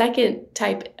 The second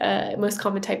type, most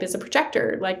common type is a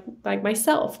projector, like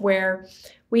myself, where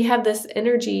we have this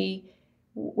energy.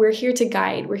 We're here to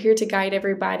guide. We're here to guide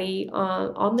everybody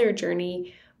on their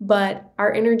journey, but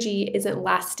our energy isn't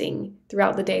lasting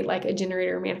throughout the day like a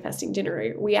generator or manifesting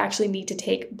generator. We actually need to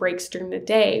take breaks during the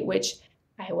day, which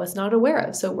I was not aware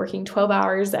of. So working 12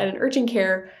 hours at an urgent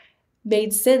care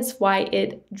made sense why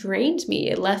it drained me.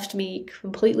 It left me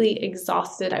completely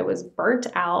exhausted. I was burnt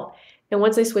out. And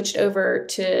once I switched over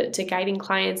to guiding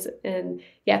clients and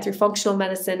through functional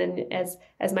medicine, and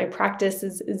as my practice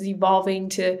is evolving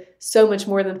to so much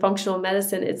more than functional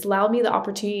medicine, it's allowed me the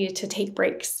opportunity to take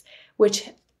breaks, which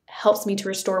helps me to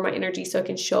restore my energy so I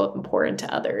can show up and pour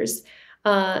into others.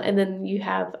 And then you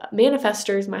have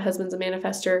manifestors. My husband's a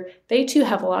manifestor. They too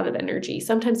have a lot of energy.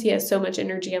 Sometimes he has so much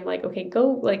energy. I'm like, okay,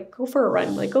 go for a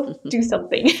run, go do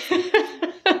something.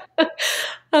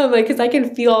 Because I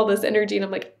can feel all this energy and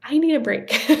I'm like, I need a break.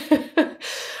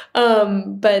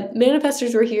 But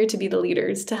manifestors were here to be the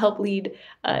leaders, to help lead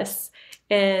us.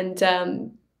 And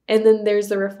then there's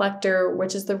the reflector,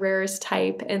 which is the rarest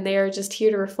type, and they are just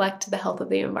here to reflect the health of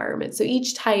the environment. So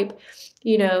each type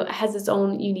has its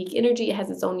own unique energy, it has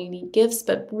its own unique gifts,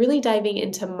 but really diving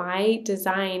into my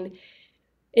design,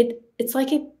 it's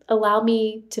like it allowed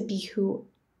me to be who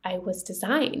I was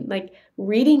designed. Like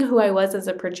reading who I was as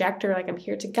a projector, like I'm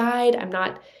here to guide. I'm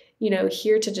not,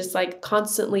 here to just like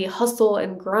constantly hustle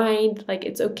and grind. Like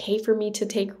it's okay for me to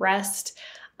take rest.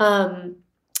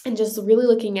 And just really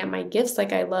looking at my gifts.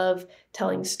 Like I love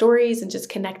telling stories and just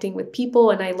connecting with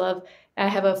people. And I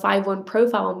have a 5-1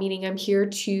 profile, meaning I'm here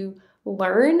to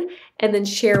learn and then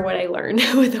share what I learn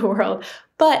with the world.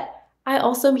 But I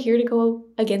also am here to go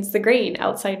against the grain,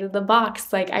 outside of the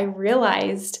box. Like I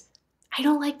realized I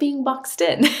don't like being boxed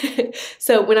in.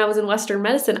 So when I was in Western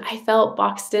medicine, I felt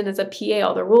boxed in as a PA,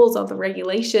 all the rules, all the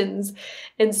regulations.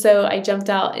 And so I jumped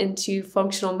out into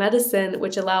functional medicine,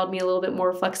 which allowed me a little bit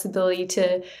more flexibility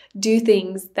to do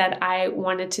things that I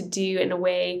wanted to do in a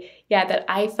way, that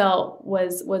I felt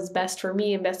was best for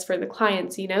me and best for the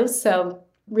clients, So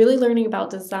really learning about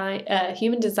design,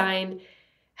 human design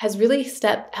has really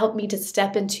helped me to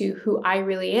step into who I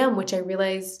really am, which I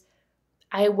realized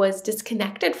I was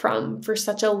disconnected from for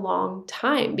such a long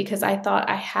time because I thought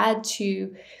I had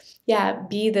to,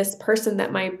 be this person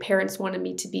that my parents wanted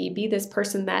me to be this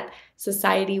person that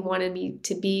society wanted me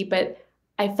to be. But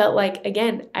I felt like,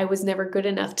 again, I was never good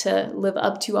enough to live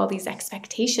up to all these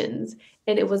expectations.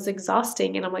 and it was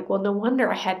exhausting. And I'm like, well, no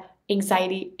wonder I had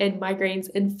anxiety and migraines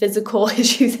and physical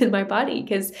issues in my body,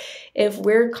 because if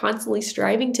we're constantly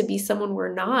striving to be someone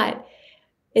we're not,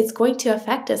 it's going to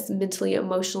affect us mentally,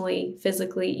 emotionally,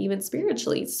 physically, even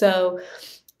spiritually. So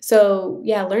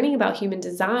yeah, learning about human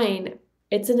design,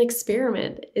 it's an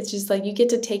experiment. It's just like you get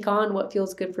to take on what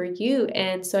feels good for you.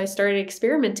 And so I started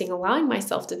experimenting, allowing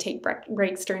myself to take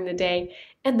breaks during the day.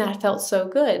 And that felt so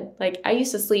good. Like I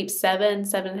used to sleep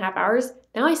 7.5 hours.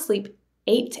 Now I sleep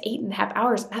 8 to 8.5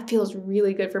 hours. That feels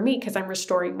really good for me because I'm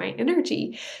restoring my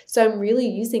energy. So I'm really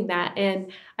using that.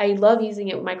 And I love using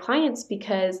it with my clients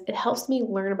because it helps me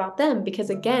learn about them. Because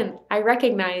again, I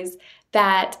recognize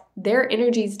that their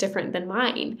energy is different than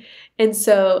mine. And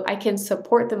so I can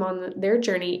support them on their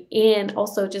journey. And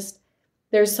also just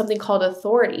there's something called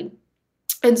authority.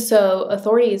 And so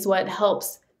authority is what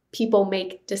helps people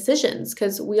make decisions,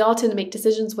 because we all tend to make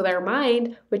decisions with our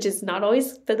mind, which is not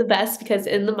always for the best, because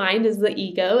in the mind is the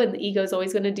ego, and the ego is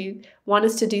always going to want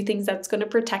us to do things that's going to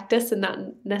protect us, and not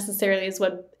necessarily is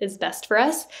what is best for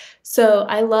us. So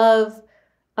I love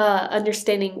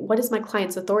understanding what is my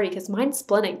client's authority, because mine's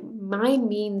splenic. Mine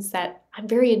means that I'm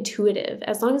very intuitive.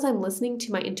 As long as I'm listening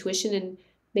to my intuition and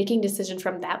making decisions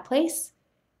from that place,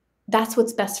 that's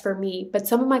what's best for me. But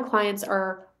some of my clients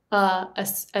are a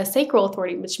sacral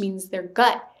authority, which means their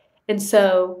gut. And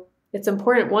so it's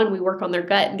important, one, we work on their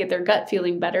gut and get their gut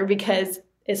feeling better, because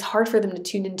it's hard for them to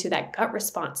tune into that gut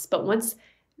response. But once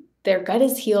their gut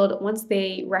is healed, once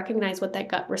they recognize what that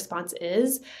gut response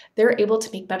is, they're able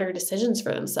to make better decisions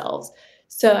for themselves.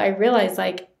 So I realized,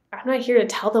 like, I'm not here to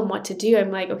tell them what to do.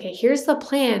 I'm like, okay, here's the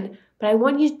plan, but I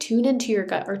want you to tune into your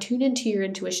gut or tune into your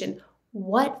intuition.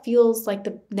 What feels like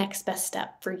the next best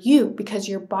step for you? Because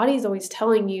your body is always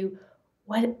telling you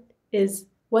what's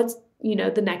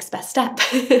the next best step,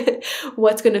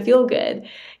 what's going to feel good.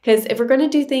 Because if we're going to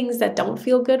do things that don't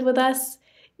feel good with us,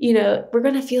 we're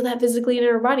going to feel that physically in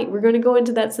our body. We're going to go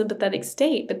into that sympathetic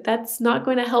state, but that's not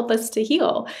going to help us to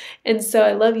heal. And so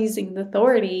I love using the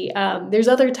authority. There's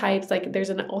other types, like there's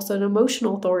also an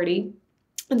emotional authority.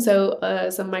 And so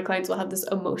some of my clients will have this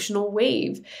emotional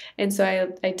wave. And so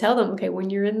I tell them, okay, when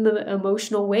you're in the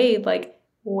emotional wave, like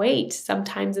wait.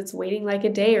 Sometimes it's waiting like a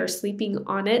day or sleeping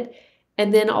on it.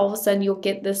 And then all of a sudden you'll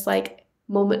get this like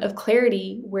moment of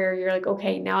clarity where you're like,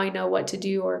 okay, now I know what to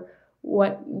do, or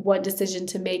what decision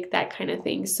to make, that kind of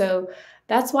thing. So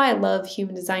that's why I love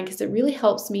human design, because it really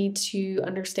helps me to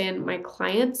understand my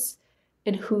clients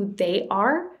and who they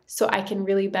are, so I can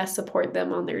really best support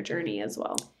them on their journey as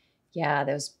well. Yeah,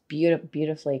 that was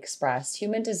beautifully expressed.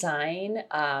 Human design,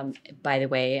 by the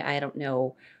way, I don't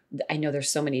know. I know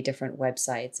there's so many different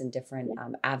websites and different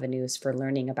avenues for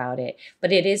learning about it,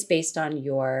 but it is based on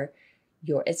your,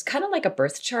 it's kind of like a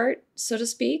birth chart, so to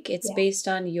speak. It's based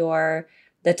on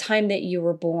the time that you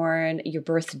were born, your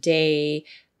birthday,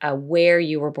 where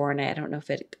you were born. I don't know if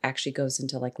it actually goes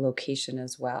into like location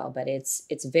as well, but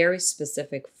it's very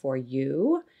specific for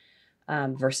you.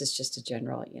 Versus just a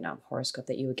general, horoscope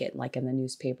that you would get like in the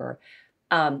newspaper.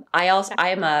 I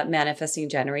am a manifesting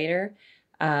generator.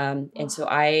 And so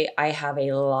I have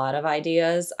a lot of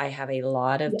ideas. I have a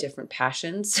lot of different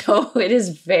passions. So it is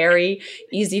very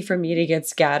easy for me to get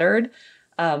scattered.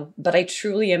 But I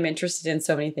truly am interested in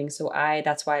so many things. So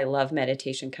that's why I love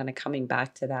meditation, kind of coming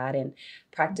back to that, and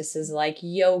practices like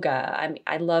yoga.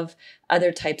 I love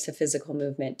other types of physical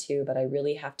movement too, but I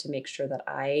really have to make sure that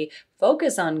I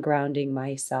focus on grounding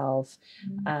myself,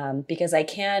 because I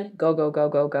can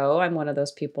go. I'm one of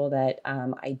those people that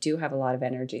I do have a lot of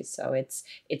energy. So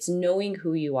it's knowing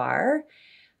who you are,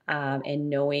 and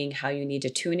knowing how you need to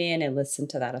tune in and listen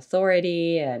to that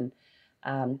authority. And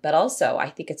but also, I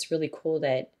think it's really cool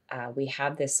that we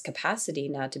have this capacity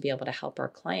now to be able to help our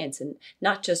clients, and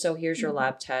not just, oh, here's your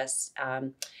lab tests.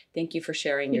 Thank you for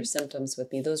sharing your symptoms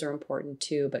with me. Those are important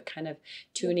too, but kind of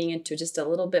tuning into just a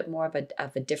little bit more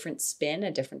of a different spin,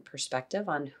 a different perspective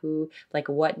on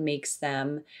what makes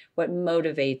them, what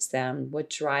motivates them, what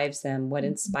drives them, what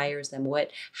inspires them,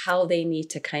 how they need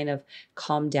to kind of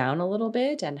calm down a little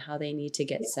bit, and how they need to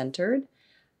get centered.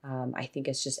 I think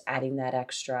it's just adding that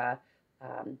extra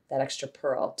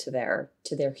pearl to their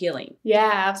healing.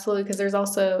 Yeah, absolutely. Because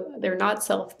they're not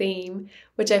self-theme,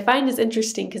 which I find is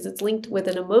interesting because it's linked with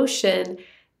an emotion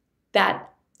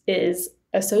that is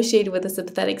associated with a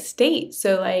sympathetic state.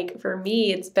 So like for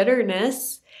me, it's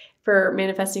bitterness. For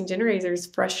manifesting generators,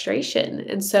 frustration.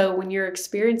 And so when you're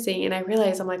experiencing, and I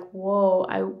realize, I'm like,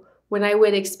 whoa, when I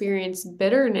would experience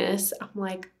bitterness, I'm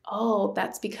like, oh,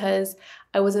 that's because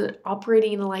I wasn't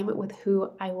operating in alignment with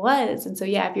who I was. And so,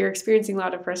 yeah, if you're experiencing a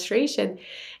lot of frustration,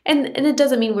 and it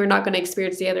doesn't mean we're not going to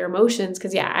experience the other emotions,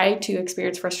 because, yeah, I too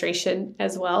experience frustration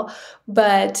as well.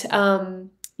 But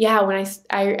yeah, when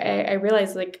I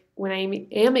realized, like, when I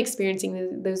am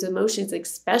experiencing those emotions,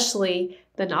 especially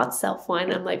the not self one,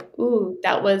 I'm like, ooh,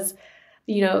 that was,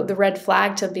 the red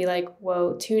flag to be like,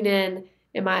 whoa, tune in.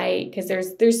 Because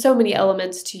there's so many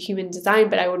elements to human design,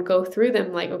 but I would go through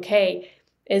them like, okay,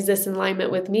 is this in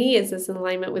alignment with me? Is this in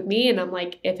alignment with me? And I'm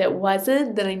like, if it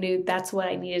wasn't, then I knew that's what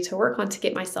I needed to work on to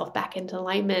get myself back into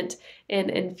alignment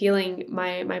and feeling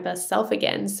my best self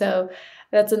again. So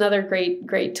that's another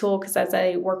great tool, because as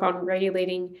I work on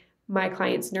regulating my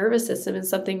client's nervous system, and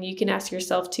something you can ask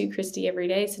yourself too, Kristi, every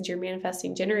day, since you're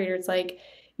manifesting generator, it's like,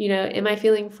 am I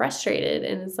feeling frustrated?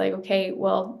 And it's like, okay,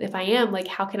 well, if I am, like,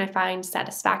 how can I find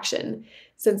satisfaction?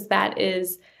 Since that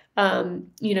is, your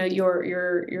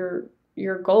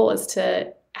goal is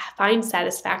to find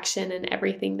satisfaction in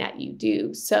everything that you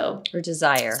do. So, Or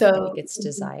desire. I think it's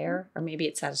desire, or maybe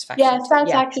it's satisfaction. Yeah,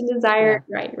 satisfaction, desire.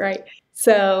 Yeah. Right.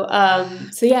 So,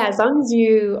 yeah, as long as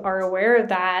you are aware of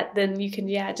that, then you can,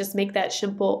 just make that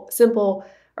simple,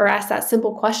 or ask that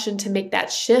simple question to make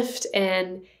that shift.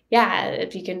 And yeah,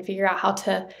 if you can figure out how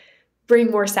to bring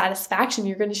more satisfaction,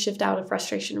 you're going to shift out of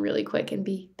frustration really quick and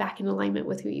be back in alignment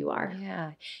with who you are.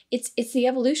 Yeah. It's the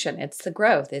evolution. It's the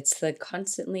growth. It's the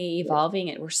constantly evolving,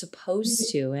 and we're supposed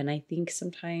to. And I think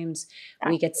sometimes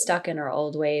we get stuck in our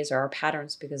old ways or our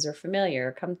patterns because they're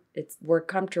familiar. We're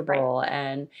comfortable,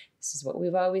 and this is what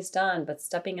we've always done. But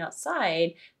stepping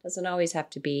outside doesn't always have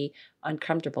to be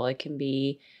uncomfortable. It can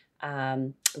be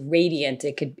radiant.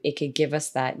 It could give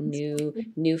us that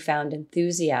newfound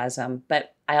enthusiasm.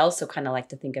 But I also kind of like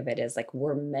to think of it as like,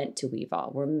 we're meant to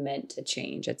evolve. We're meant to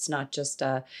change. It's not just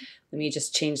let me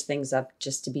just change things up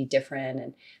just to be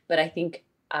different. But I think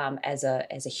as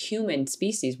a human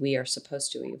species, we are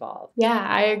supposed to evolve. Yeah,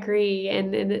 I agree.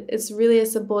 And it's really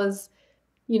as simple as,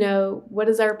 what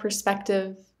is our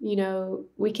perspective?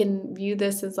 We can view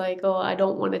this as like, oh, I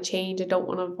don't want to change. I don't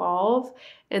want to evolve.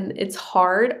 And it's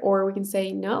hard. Or we can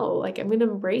say, no, like, I'm going to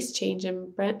embrace change.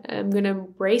 I'm going to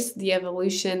embrace the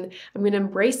evolution. I'm going to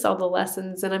embrace all the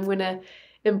lessons, and I'm going to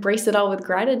embrace it all with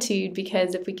gratitude,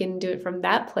 because if we can do it from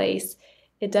that place,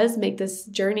 it does make this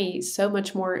journey so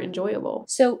much more enjoyable.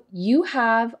 So you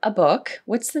have a book.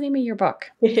 What's the name of your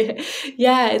book?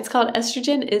 Yeah, it's called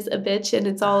Estrogen is a Bitch, and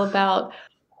it's all about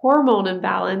hormone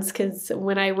imbalance, because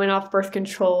when I went off birth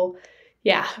control,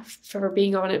 for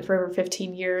being on it for over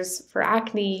 15 years for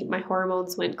acne, my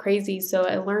hormones went crazy. So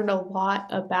I learned a lot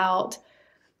about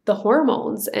the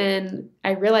hormones, and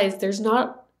I realized there's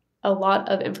not a lot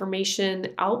of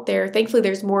information out there. Thankfully,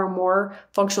 there's more and more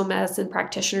functional medicine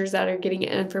practitioners that are getting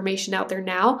information out there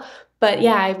now. But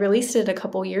yeah, I released it a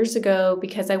couple years ago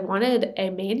because I wanted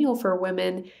a manual for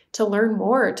women to learn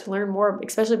more,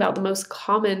 especially about the most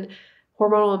common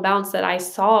hormonal imbalance that I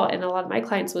saw in a lot of my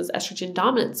clients was estrogen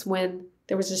dominance, when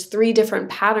there was just 3 different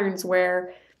patterns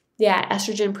where,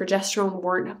 estrogen and progesterone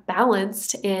weren't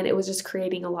balanced, and it was just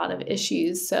creating a lot of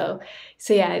issues. So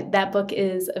yeah, that book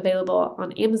is available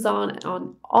on Amazon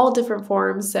on all different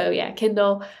forms. So yeah,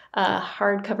 Kindle,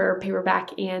 hardcover,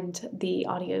 paperback, and the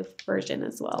audio version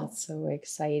as well. That's so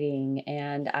exciting.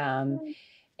 And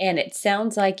it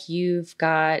sounds like you've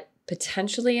got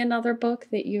potentially another book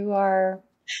that you are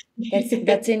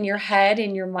that's in your head,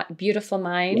 in your beautiful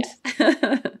mind.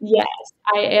 Yes,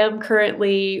 I am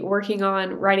currently working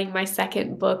on writing my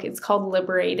second book. It's called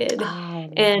Liberated.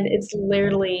 And it's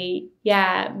literally,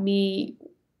 me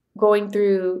going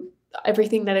through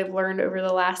everything that I've learned over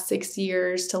the last 6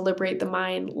 years to liberate the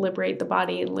mind, liberate the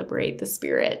body, and liberate the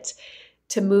spirit,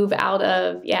 to move out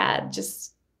of,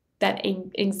 just that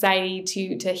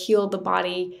anxiety, to heal the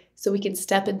body so we can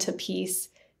step into peace,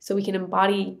 so we can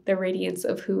embody the radiance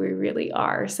of who we really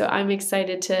are. So I'm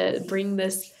excited to bring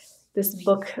birth this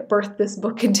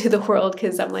book into the world,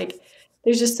 because I'm like,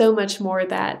 there's just so much more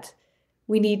that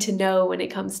we need to know when it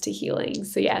comes to healing.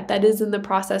 So yeah, that is in the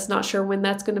process. Not sure when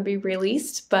that's going to be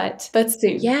released, but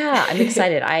soon. Yeah, I'm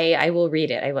excited. I will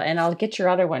read it. I will, and I'll get your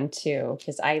other one too,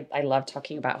 because I love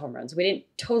talking about hormones. We didn't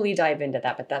totally dive into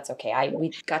that, but that's okay.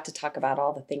 We got to talk about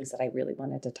all the things that I really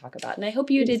wanted to talk about, and I hope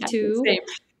you did too.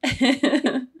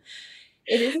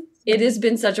 It has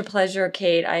been such a pleasure,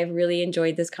 Kate. I really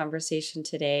enjoyed this conversation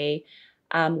today.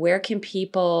 Where can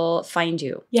people find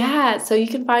you? Yeah, so you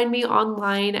can find me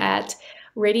online at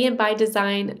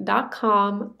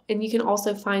radiantbydesign.com, and you can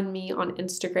also find me on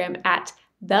Instagram at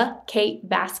the Kate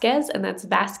Vazquez, and that's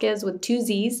Vasquez with 2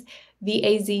 Z's,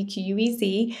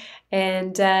 Vazquez.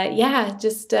 And yeah,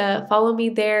 just follow me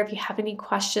there. If you have any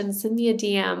questions, send me a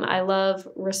DM. I love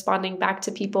responding back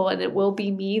to people, and it will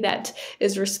be me that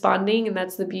is responding. And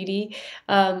that's the beauty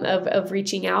of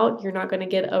reaching out. You're not going to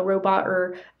get a robot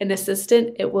or an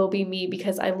assistant. It will be me,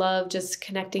 because I love just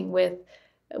connecting with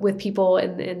people.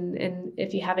 And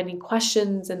if you have any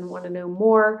questions and want to know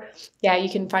more, yeah, you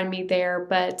can find me there.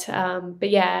 But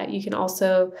yeah, you can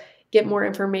also get more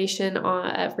information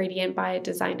at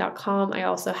radiantbydesign.com. I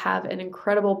also have an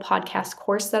incredible podcast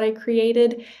course that I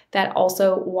created that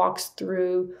also walks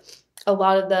through a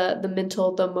lot of the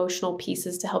mental, the emotional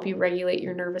pieces to help you regulate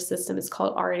your nervous system. It's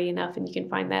called Already Enough, and you can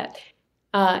find that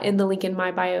in the link in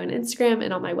my bio and Instagram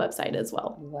and on my website as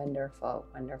well. Wonderful,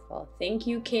 wonderful. Thank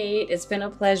you, Kate. It's been a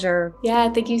pleasure.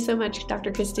 Yeah, thank you so much,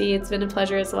 Dr. Kristi. It's been a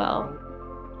pleasure as well.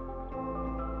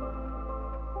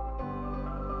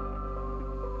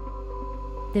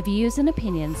 The views and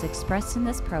opinions expressed in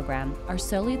this program are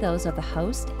solely those of the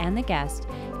host and the guest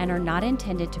and are not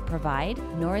intended to provide,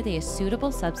 nor are they a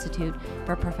suitable substitute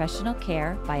for professional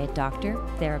care by a doctor,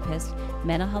 therapist,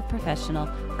 mental health professional,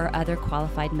 or other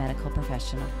qualified medical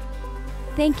professional.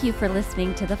 Thank you for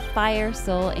listening to the Fire,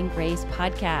 Soul, and Grace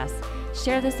podcast.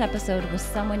 Share this episode with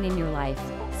someone in your life.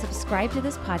 Subscribe to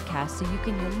this podcast so you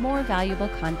can hear more valuable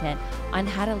content on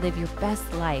how to live your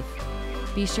best life.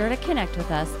 Be sure to connect with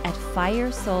us at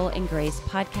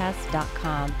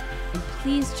firesoulandgracepodcast.com, and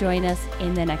please join us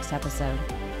in the next episode.